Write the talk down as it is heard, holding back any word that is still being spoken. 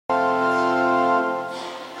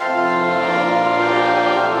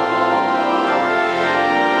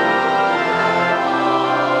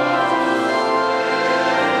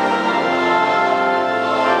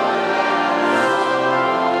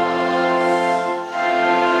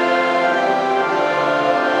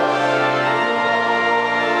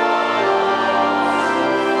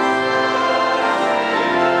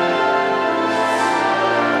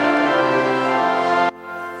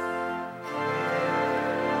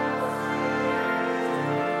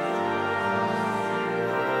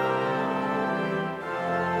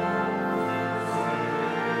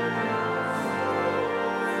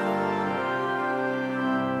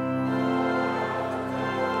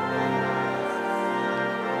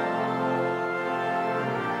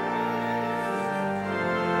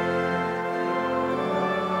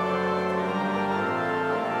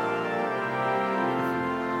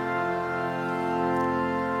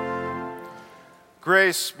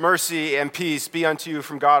Grace, mercy, and peace be unto you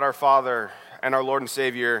from God our Father and our Lord and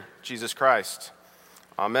Savior, Jesus Christ.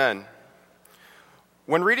 Amen.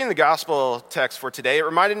 When reading the gospel text for today, it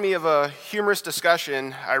reminded me of a humorous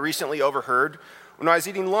discussion I recently overheard when I was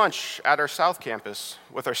eating lunch at our South Campus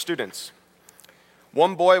with our students.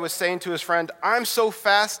 One boy was saying to his friend, "I'm so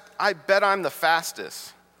fast, I bet I'm the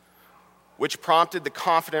fastest," which prompted the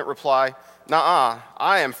confident reply, "Nuh-uh,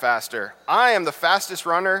 I am faster. I am the fastest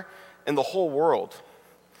runner in the whole world."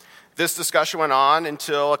 This discussion went on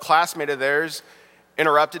until a classmate of theirs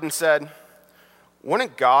interrupted and said,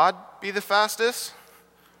 "Wouldn't God be the fastest?"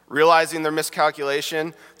 Realizing their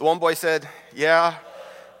miscalculation, the one boy said, "Yeah,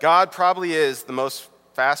 God probably is the most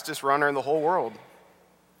fastest runner in the whole world."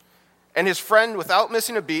 And his friend, without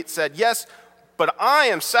missing a beat, said, "Yes, but I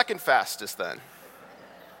am second fastest then."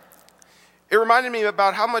 It reminded me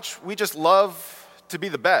about how much we just love to be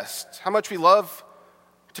the best, how much we love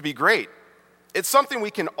to be great. It's something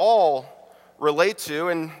we can all relate to,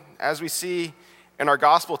 and as we see in our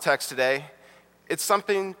gospel text today, it's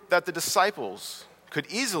something that the disciples could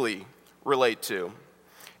easily relate to.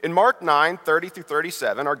 In Mark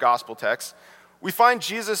 9:30-37, our gospel text, we find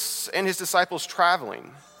Jesus and his disciples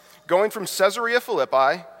traveling, going from Caesarea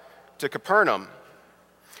Philippi to Capernaum.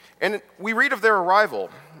 And we read of their arrival.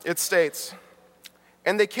 It states,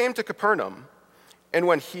 "And they came to Capernaum, and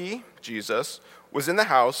when he, Jesus, was in the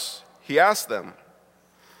house, he asked them,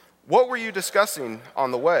 'What were you discussing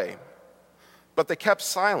on the way?' But they kept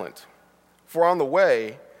silent, for on the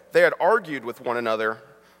way they had argued with one another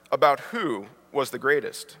about who was the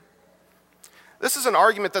greatest." This is an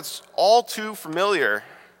argument that's all too familiar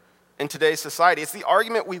in today's society. It's the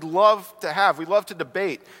argument we love to have. We love to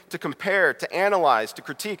debate, to compare, to analyze, to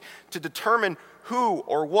critique, to determine who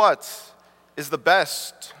or what is the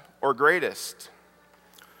best or greatest.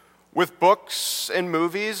 With books and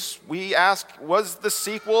movies, we ask, was the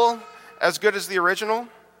sequel as good as the original?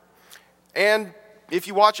 And if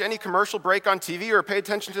you watch any commercial break on TV or pay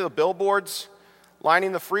attention to the billboards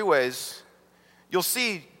lining the freeways, you'll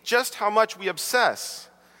see just how much we obsess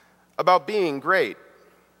about being great.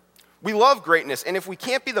 We love greatness, and if we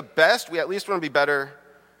can't be the best, we at least want to be better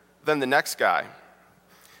than the next guy.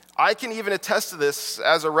 I can even attest to this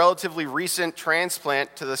as a relatively recent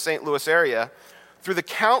transplant to the St. Louis area, through the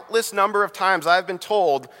countless number of times I've been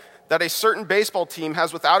told that a certain baseball team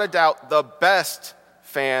has without a doubt the best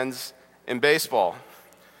fans in baseball.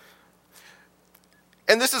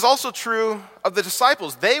 And this is also true of the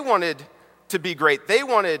disciples. They wanted to be great. They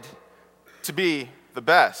wanted to be the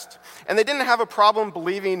best. And they didn't have a problem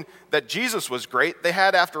believing that Jesus was great. They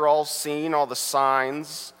had, after all, seen all the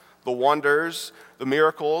signs, the wonders, the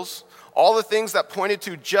miracles, all the things that pointed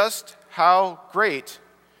to just how great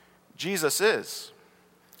Jesus is.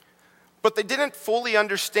 But they didn't fully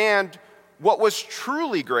understand what was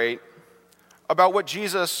truly great about what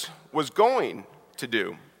Jesus was going to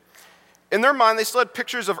do. In their mind, they still had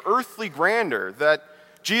pictures of earthly grandeur, that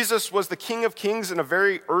Jesus was the King of Kings in a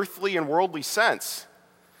very earthly and worldly sense,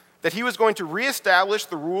 that he was going to reestablish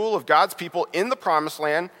the rule of God's people in the Promised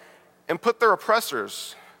Land and put their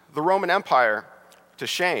oppressors, the Roman Empire, to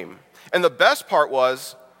shame. And the best part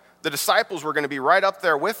was the disciples were going to be right up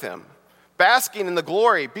there with him, basking in the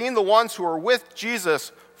glory, being the ones who were with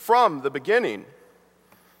Jesus from the beginning.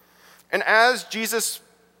 And as Jesus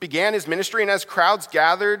began his ministry and as crowds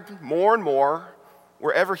gathered more and more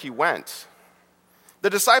wherever he went, the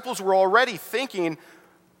disciples were already thinking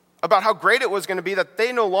about how great it was going to be that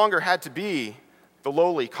they no longer had to be the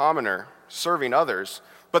lowly commoner serving others,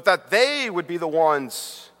 but that they would be the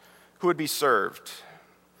ones who would be served.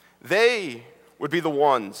 They would be the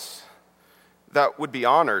ones that would be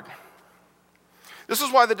honored. This is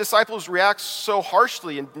why the disciples react so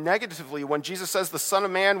harshly and negatively when Jesus says the Son of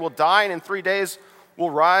Man will die and in 3 days will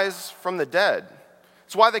rise from the dead.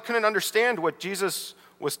 It's why they couldn't understand what Jesus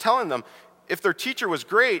was telling them. If their teacher was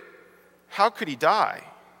great, how could he die?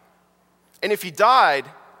 And if he died,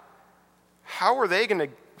 how are they going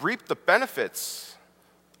to reap the benefits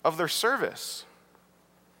of their service?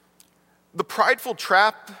 The prideful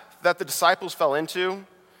trap that the disciples fell into,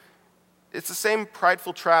 it's the same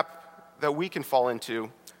prideful trap that we can fall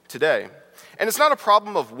into today. And it's not a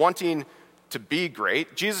problem of wanting to be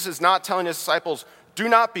great. Jesus is not telling his disciples, do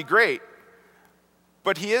not be great.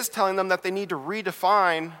 But he is telling them that they need to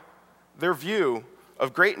redefine their view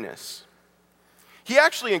of greatness. He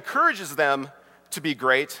actually encourages them to be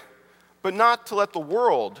great, but not to let the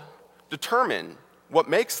world determine what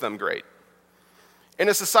makes them great. In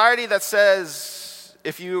a society that says,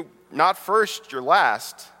 if you're not first, you're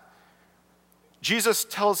last, Jesus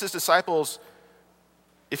tells his disciples,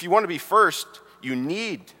 if you want to be first, you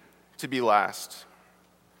need to be last.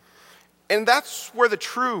 And that's where the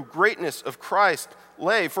true greatness of Christ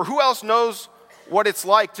lay. For who else knows what it's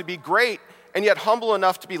like to be great and yet humble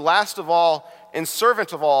enough to be last of all and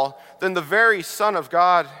servant of all than the very Son of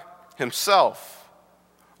God himself?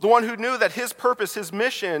 The one who knew that his purpose, his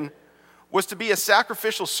mission, was to be a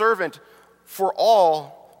sacrificial servant for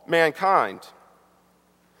all mankind.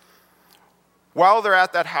 While they're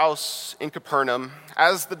at that house in Capernaum,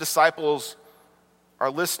 as the disciples are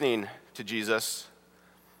listening to Jesus,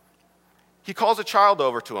 he calls a child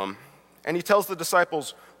over to him, and he tells the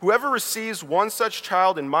disciples, "Whoever receives one such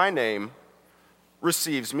child in my name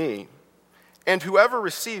receives me, and whoever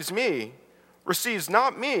receives me receives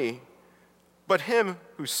not me, but him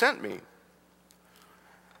who sent me."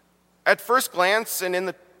 At first glance, and in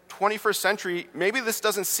the 21st century, maybe this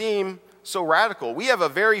doesn't seem so radical. We have a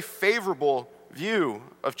very favorable view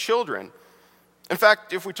of children. In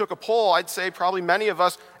fact, if we took a poll, I'd say probably many of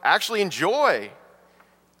us actually enjoy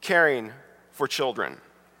caring for children.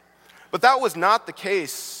 But that was not the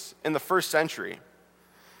case in the first century.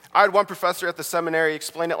 I had one professor at the seminary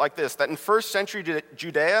explain it like this, that in first century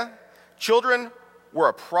Judea, children were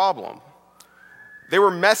a problem. They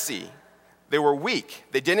were messy. They were weak.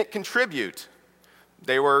 They didn't contribute.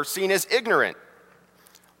 They were seen as ignorant,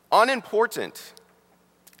 unimportant.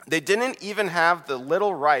 They didn't even have the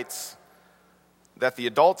little rights that the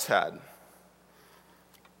adults had.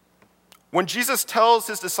 When Jesus tells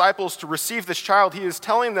his disciples to receive this child, he is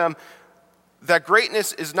telling them that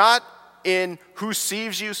greatness is not in who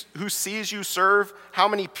sees you serve, how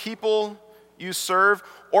many people you serve,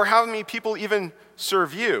 or how many people even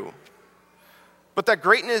serve you, but that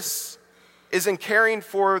greatness is in caring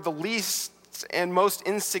for the least and most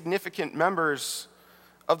insignificant members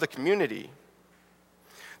of the community.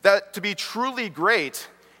 That to be truly great,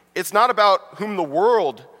 it's not about whom the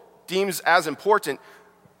world deems as important,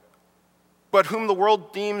 but whom the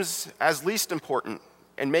world deems as least important,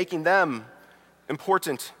 and making them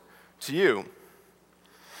important to you.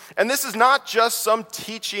 And this is not just some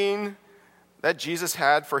teaching that Jesus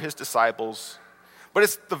had for his disciples, but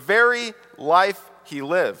it's the very life he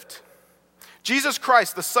lived. Jesus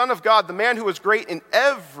Christ, the Son of God, the man who was great in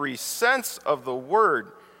every sense of the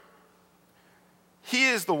word, he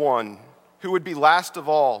is the one who would be last of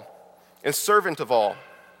all and servant of all.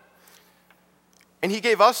 And he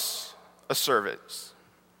gave us a service.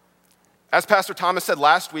 As Pastor Thomas said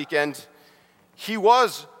last weekend, he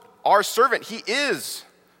was our servant. He is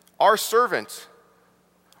our servant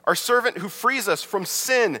who frees us from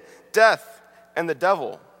sin, death, and the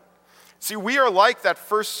devil. See, we are like that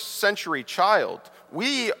first century child.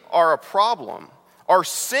 We are a problem. Our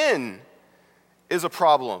sin is a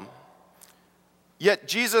problem. Yet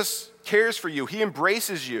Jesus cares for you. He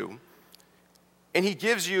embraces you. And he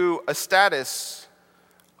gives you a status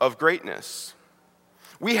of greatness.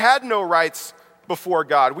 We had no rights before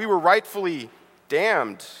God. We were rightfully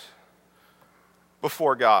damned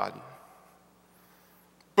before God.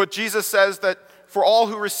 But Jesus says that for all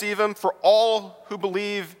who receive him, for all who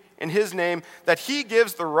believe in his name, that he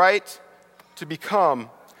gives the right to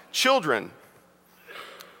become children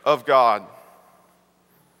of God.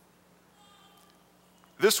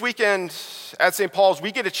 This weekend at St. Paul's,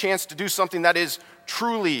 we get a chance to do something that is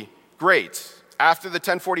truly great. After the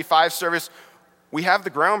 1045 service, we have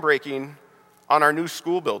the groundbreaking on our new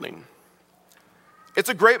school building. It's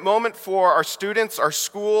a great moment for our students, our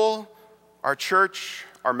school, our church,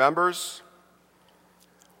 our members.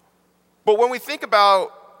 But when we think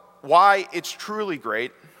about why it's truly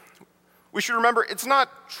great, we should remember it's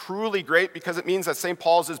not truly great because it means that St.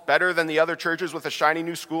 Paul's is better than the other churches with a shiny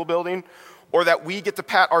new school building, or that we get to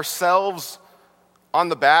pat ourselves on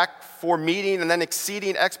the back for meeting and then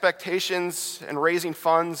exceeding expectations and raising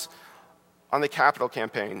funds on the capital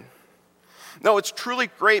campaign. No, it's truly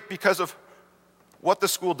great because of what the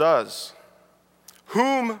school does,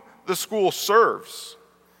 whom the school serves.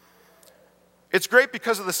 It's great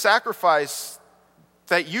because of the sacrifice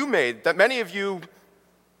that you made, that many of you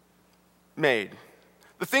made.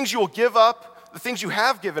 The things you will give up, the things you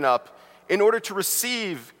have given up in order to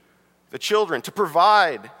receive the children, to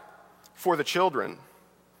provide for the children.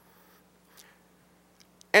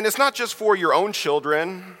 And it's not just for your own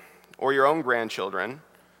children or your own grandchildren,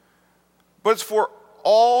 but it's for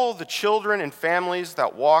all the children and families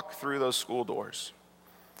that walk through those school doors.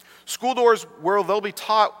 School doors where they'll be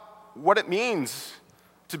taught what it means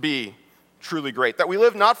to be truly great. That we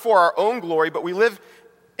live not for our own glory, but we live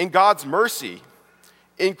in God's mercy,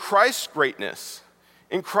 in Christ's greatness,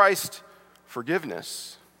 in Christ's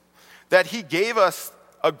forgiveness. That he gave us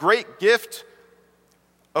a great gift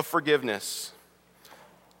of forgiveness,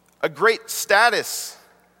 a great status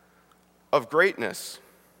of greatness.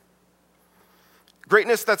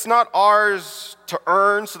 Greatness that's not ours to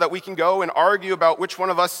earn so that we can go and argue about which one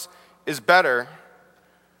of us is better,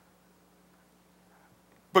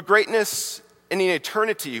 but greatness in an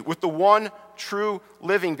eternity with the one true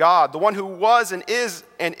living God, the one who was and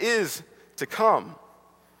is to come.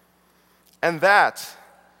 And that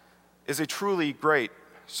is a truly great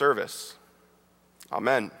service.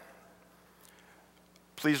 Amen.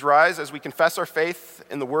 Please rise as we confess our faith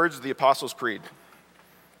in the words of the Apostles' Creed.